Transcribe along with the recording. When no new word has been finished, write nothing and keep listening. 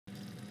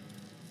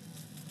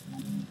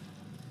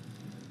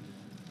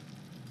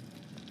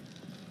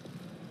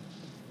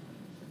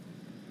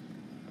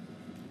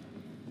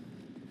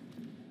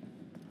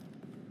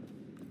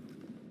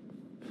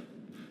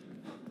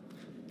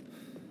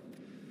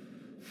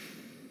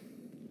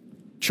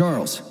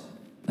Charles,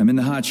 I'm in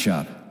the hot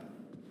shop.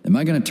 Am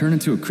I gonna turn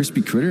into a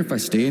crispy critter if I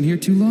stay in here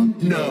too long?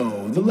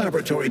 No, the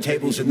laboratory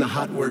tables in the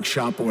hot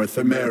workshop or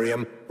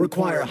thermarium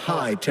require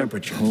high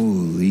temperatures.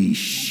 Holy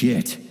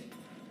shit.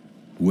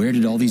 Where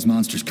did all these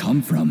monsters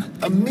come from?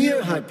 A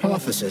mere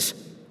hypothesis,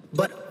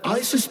 but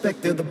I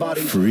suspect they're the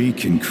bodies...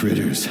 Freaking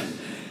critters.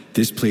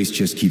 This place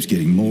just keeps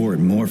getting more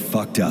and more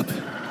fucked up.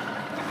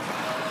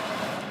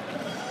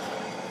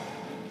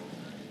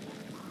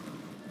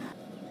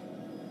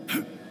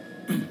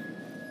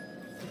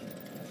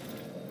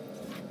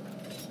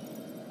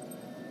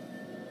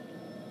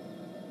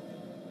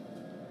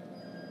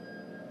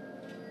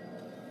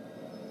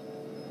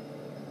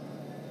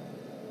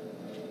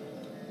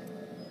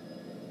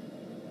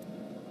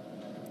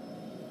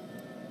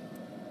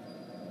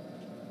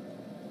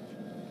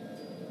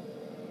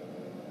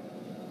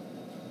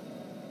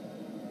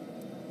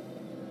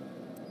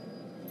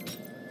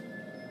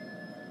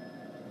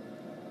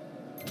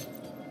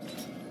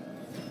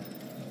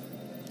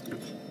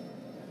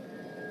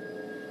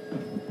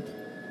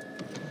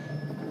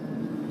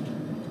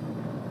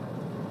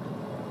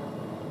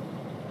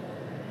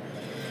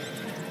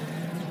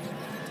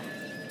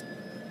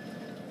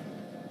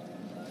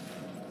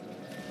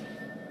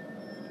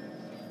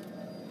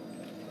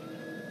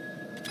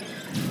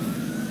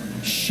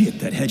 Shit,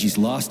 that Hedgie's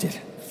lost it.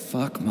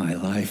 Fuck my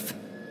life.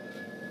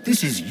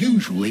 This is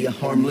usually a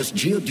harmless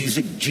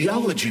geodesic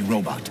geology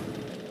robot.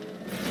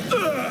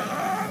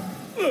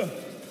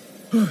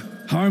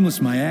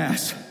 Harmless my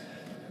ass.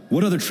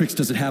 What other tricks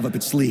does it have up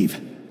its sleeve?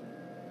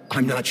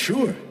 I'm not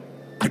sure.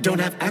 I don't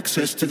have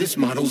access to this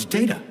model's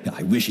data.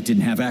 I wish it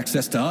didn't have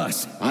access to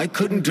us. I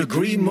couldn't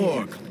agree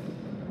more.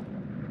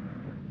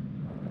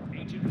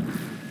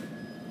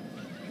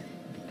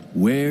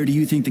 Where do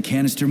you think the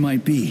canister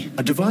might be?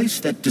 A device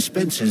that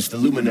dispenses the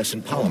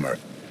luminescent polymer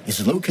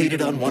is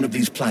located on one of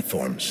these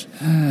platforms.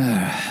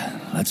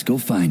 Let's go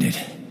find it.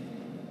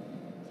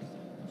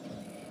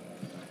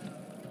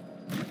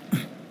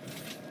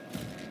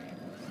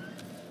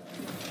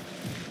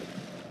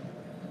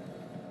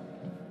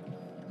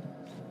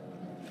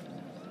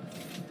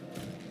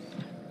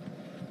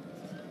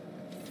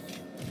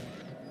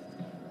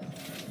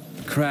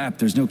 Crap,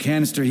 there's no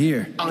canister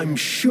here. I'm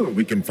sure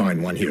we can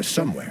find one here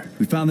somewhere.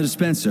 We found the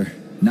dispenser.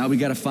 Now we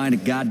gotta find a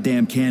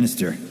goddamn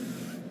canister.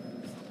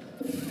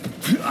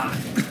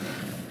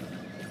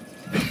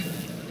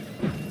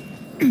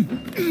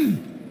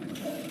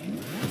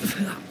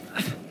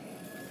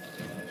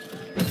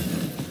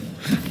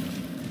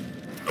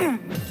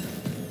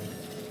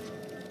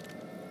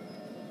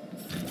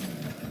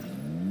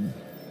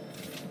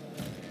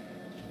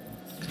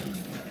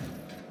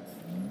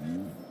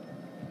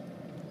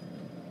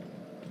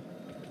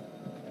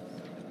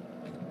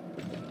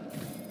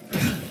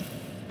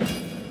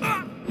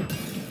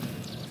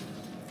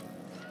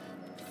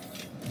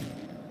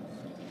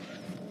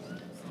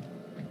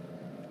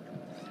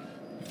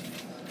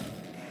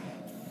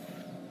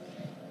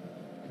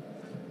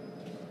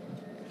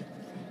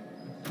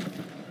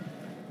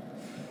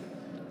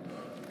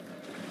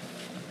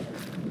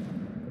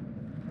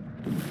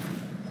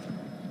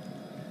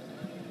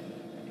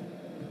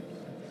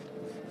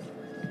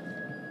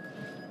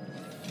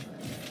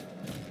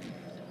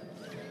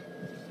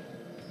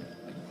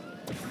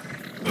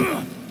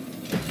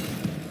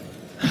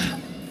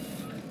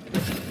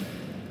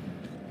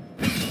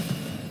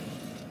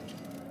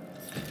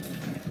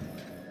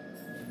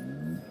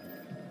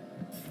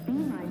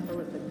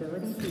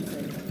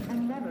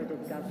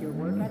 Your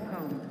work at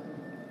home.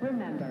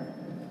 Remember,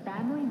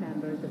 family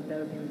members of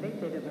those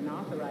convicted of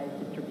unauthorized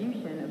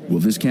distribution of... Will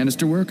this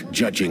canister work?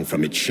 Judging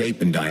from its shape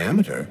and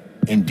diameter,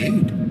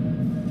 indeed.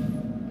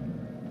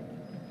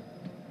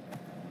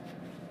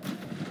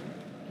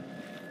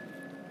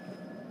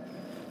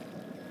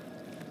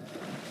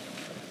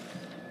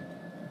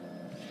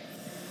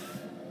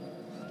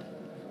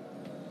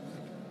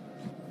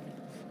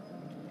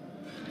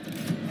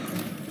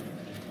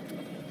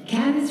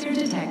 Canister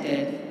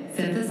detected.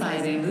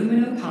 Synthesizing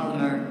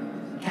luminopolymer.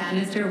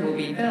 Canister will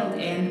be filled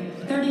in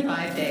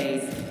 35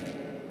 days.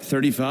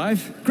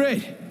 35?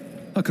 Great.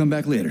 I'll come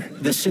back later.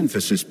 The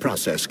synthesis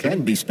process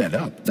can be sped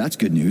up. That's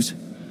good news.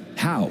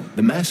 How?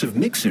 The massive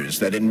mixers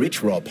that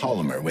enrich raw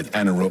polymer with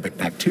anaerobic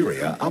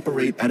bacteria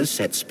operate at a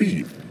set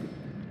speed.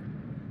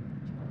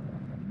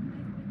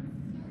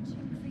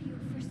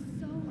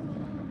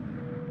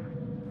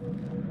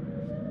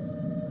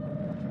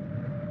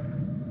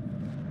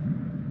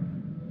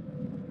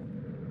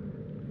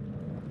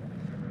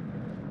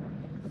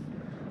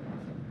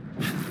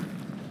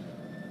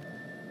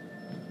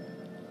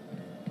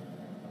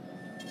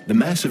 The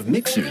massive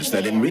mixers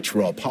that enrich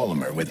raw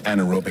polymer with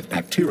anaerobic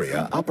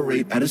bacteria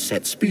operate at a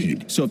set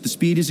speed. So if the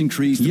speed is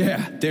increased...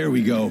 Yeah, there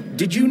we go.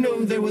 Did you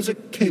know there was a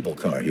cable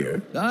car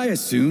here? I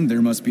assumed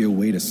there must be a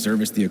way to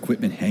service the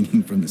equipment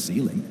hanging from the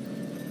ceiling.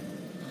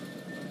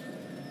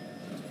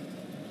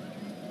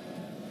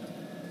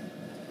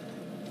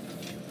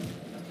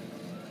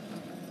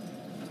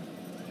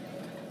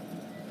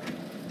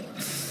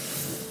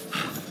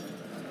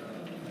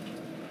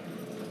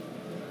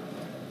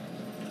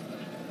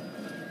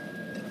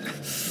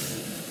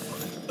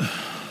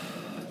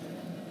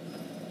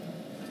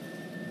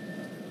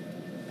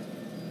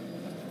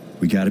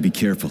 We gotta be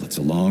careful. It's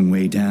a long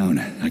way down.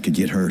 I could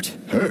get hurt.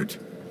 Hurt?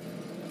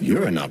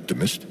 You're an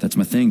optimist. That's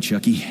my thing,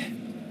 Chucky.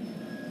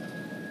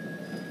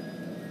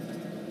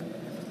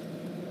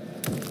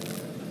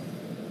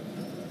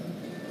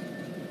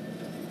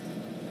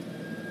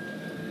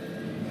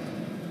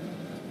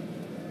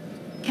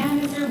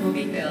 Canister will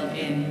be filled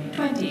in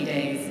 20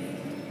 days.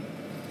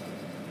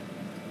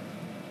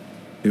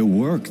 It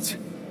worked.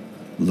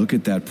 Look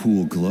at that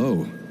pool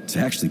glow. It's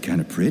actually kind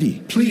of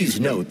pretty. Please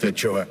note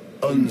that your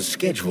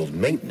unscheduled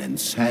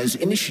maintenance has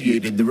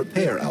initiated the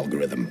repair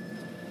algorithm.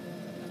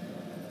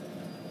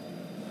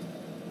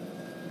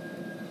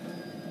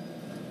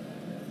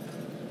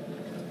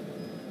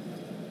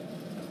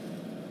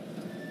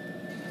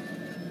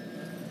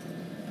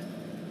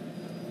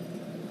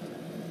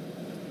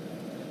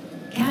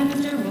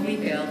 Canister will be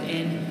filled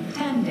in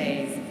 10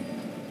 days.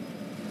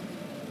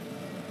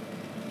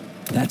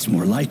 That's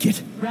more like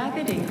it.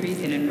 Rapid increase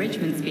in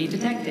enrichment speed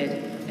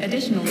detected.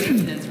 Additional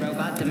maintenance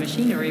robots and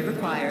machinery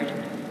required.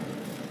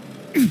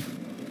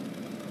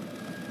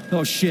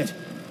 Oh shit.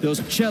 Those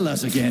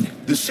cellas again.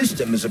 The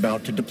system is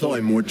about to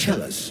deploy more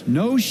cellas.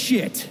 No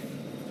shit.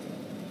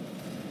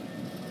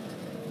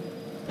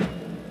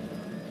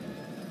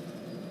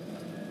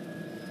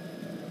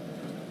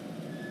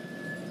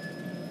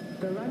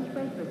 The lunch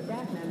break for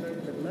staff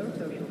members with low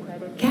social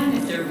credit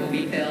Canister will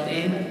be filled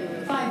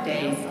in 5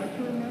 days. are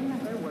to remain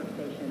at their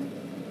workstations.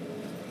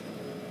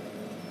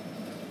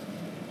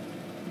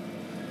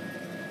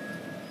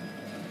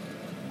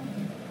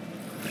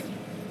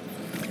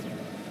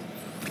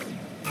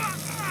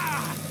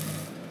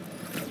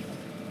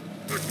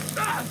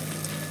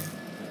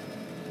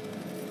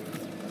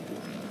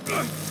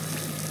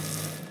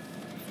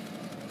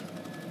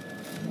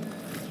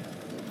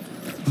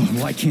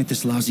 Why can't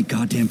this lousy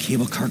goddamn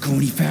cable car go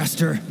any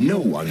faster? No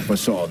one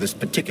foresaw this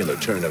particular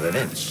turn of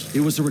events.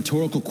 It was a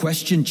rhetorical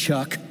question,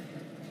 Chuck.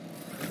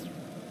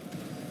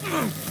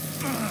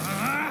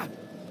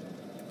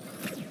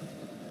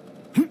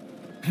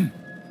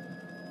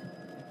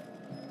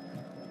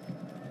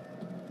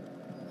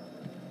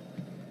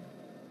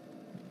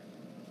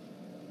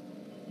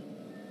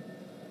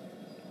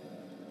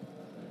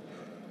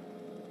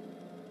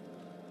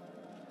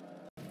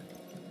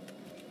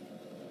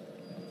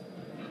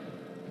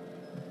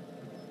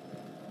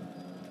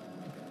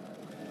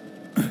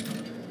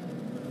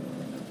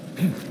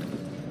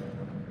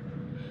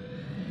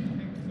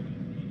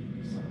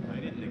 I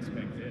didn't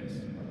expect this.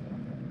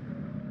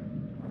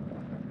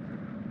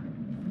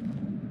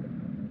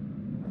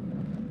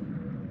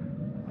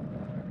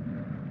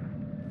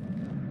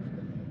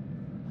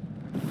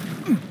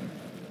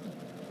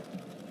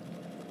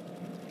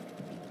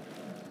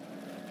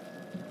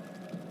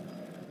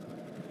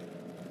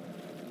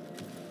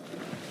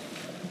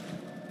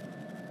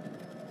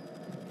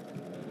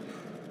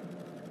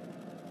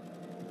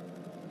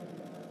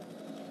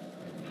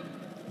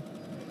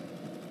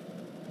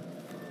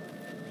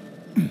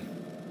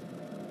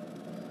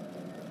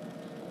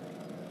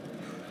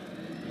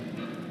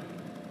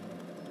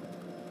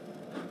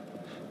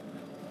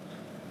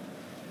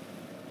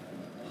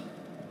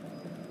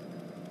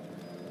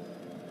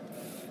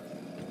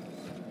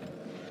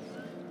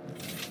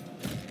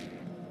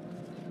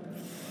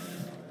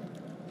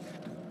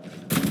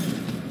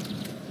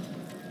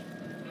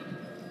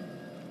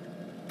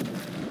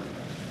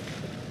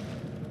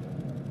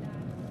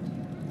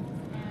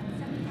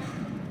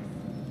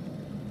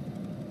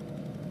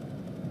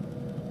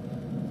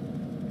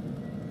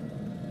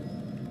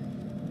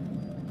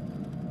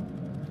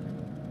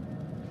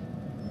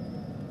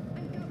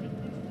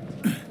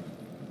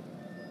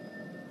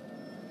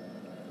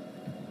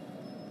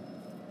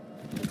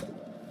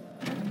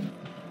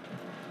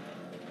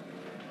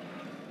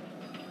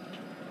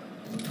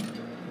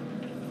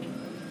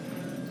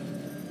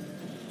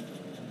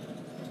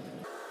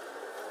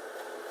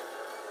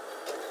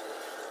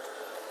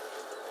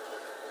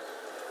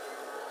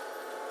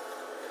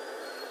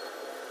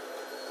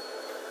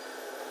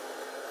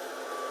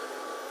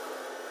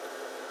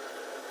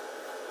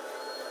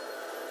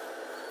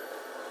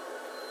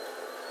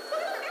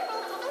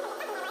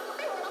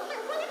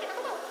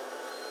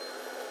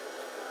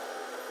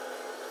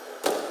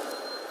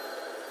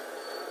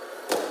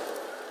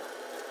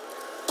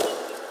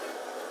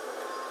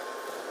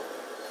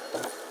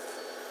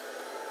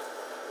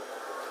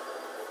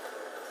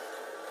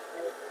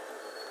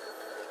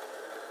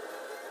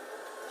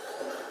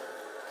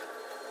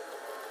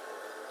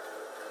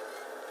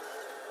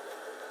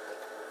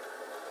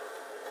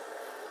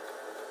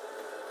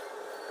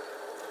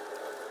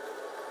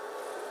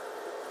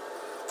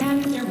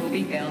 Canister will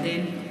be filled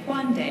in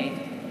 1 day.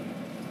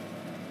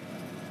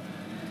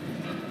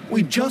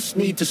 We just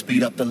need to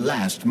speed up the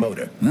last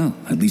motor. Well,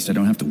 at least I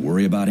don't have to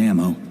worry about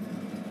ammo.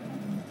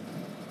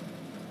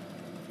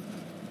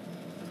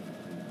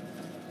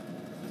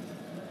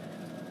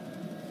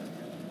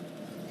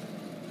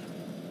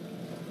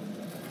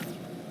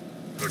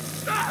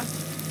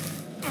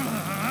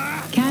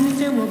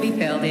 Canister will be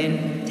filled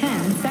in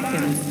 10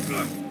 seconds.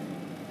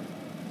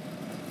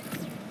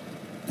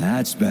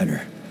 That's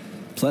better.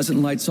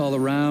 Pleasant lights all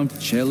around,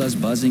 chelas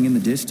buzzing in the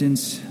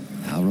distance.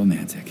 How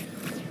romantic.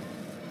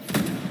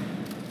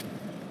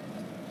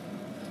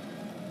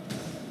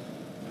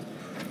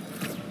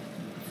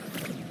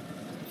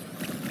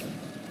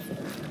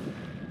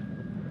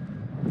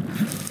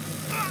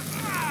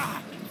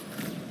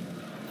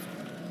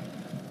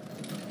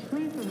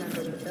 Please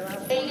remember to fill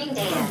out Saving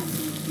data.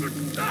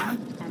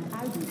 and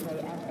IDK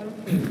FAQ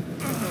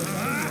before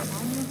getting your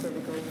annual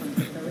physical from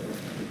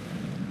facility.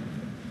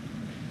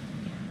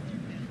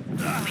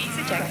 Please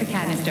eject the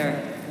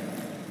canister.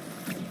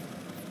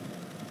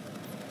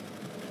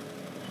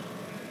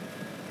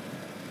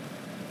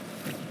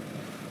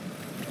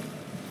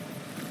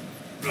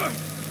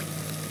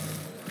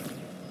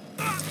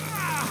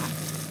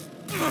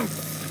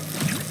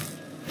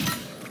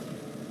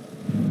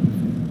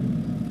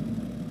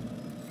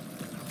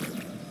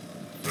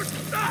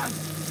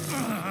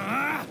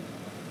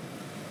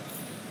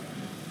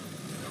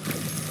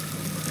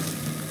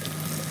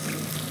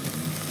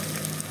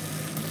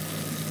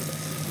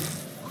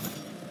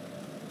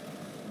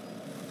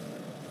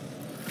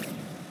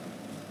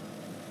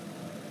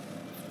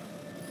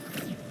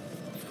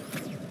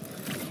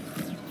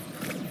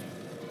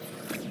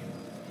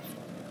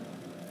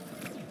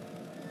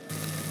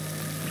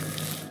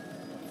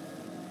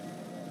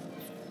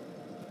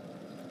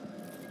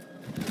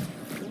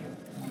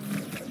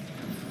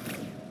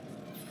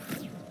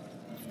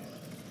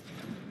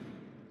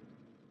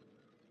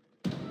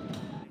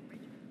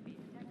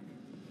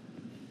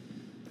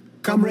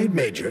 Comrade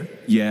Major,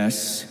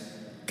 Yes?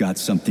 Got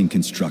something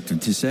constructive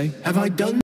to say? have I done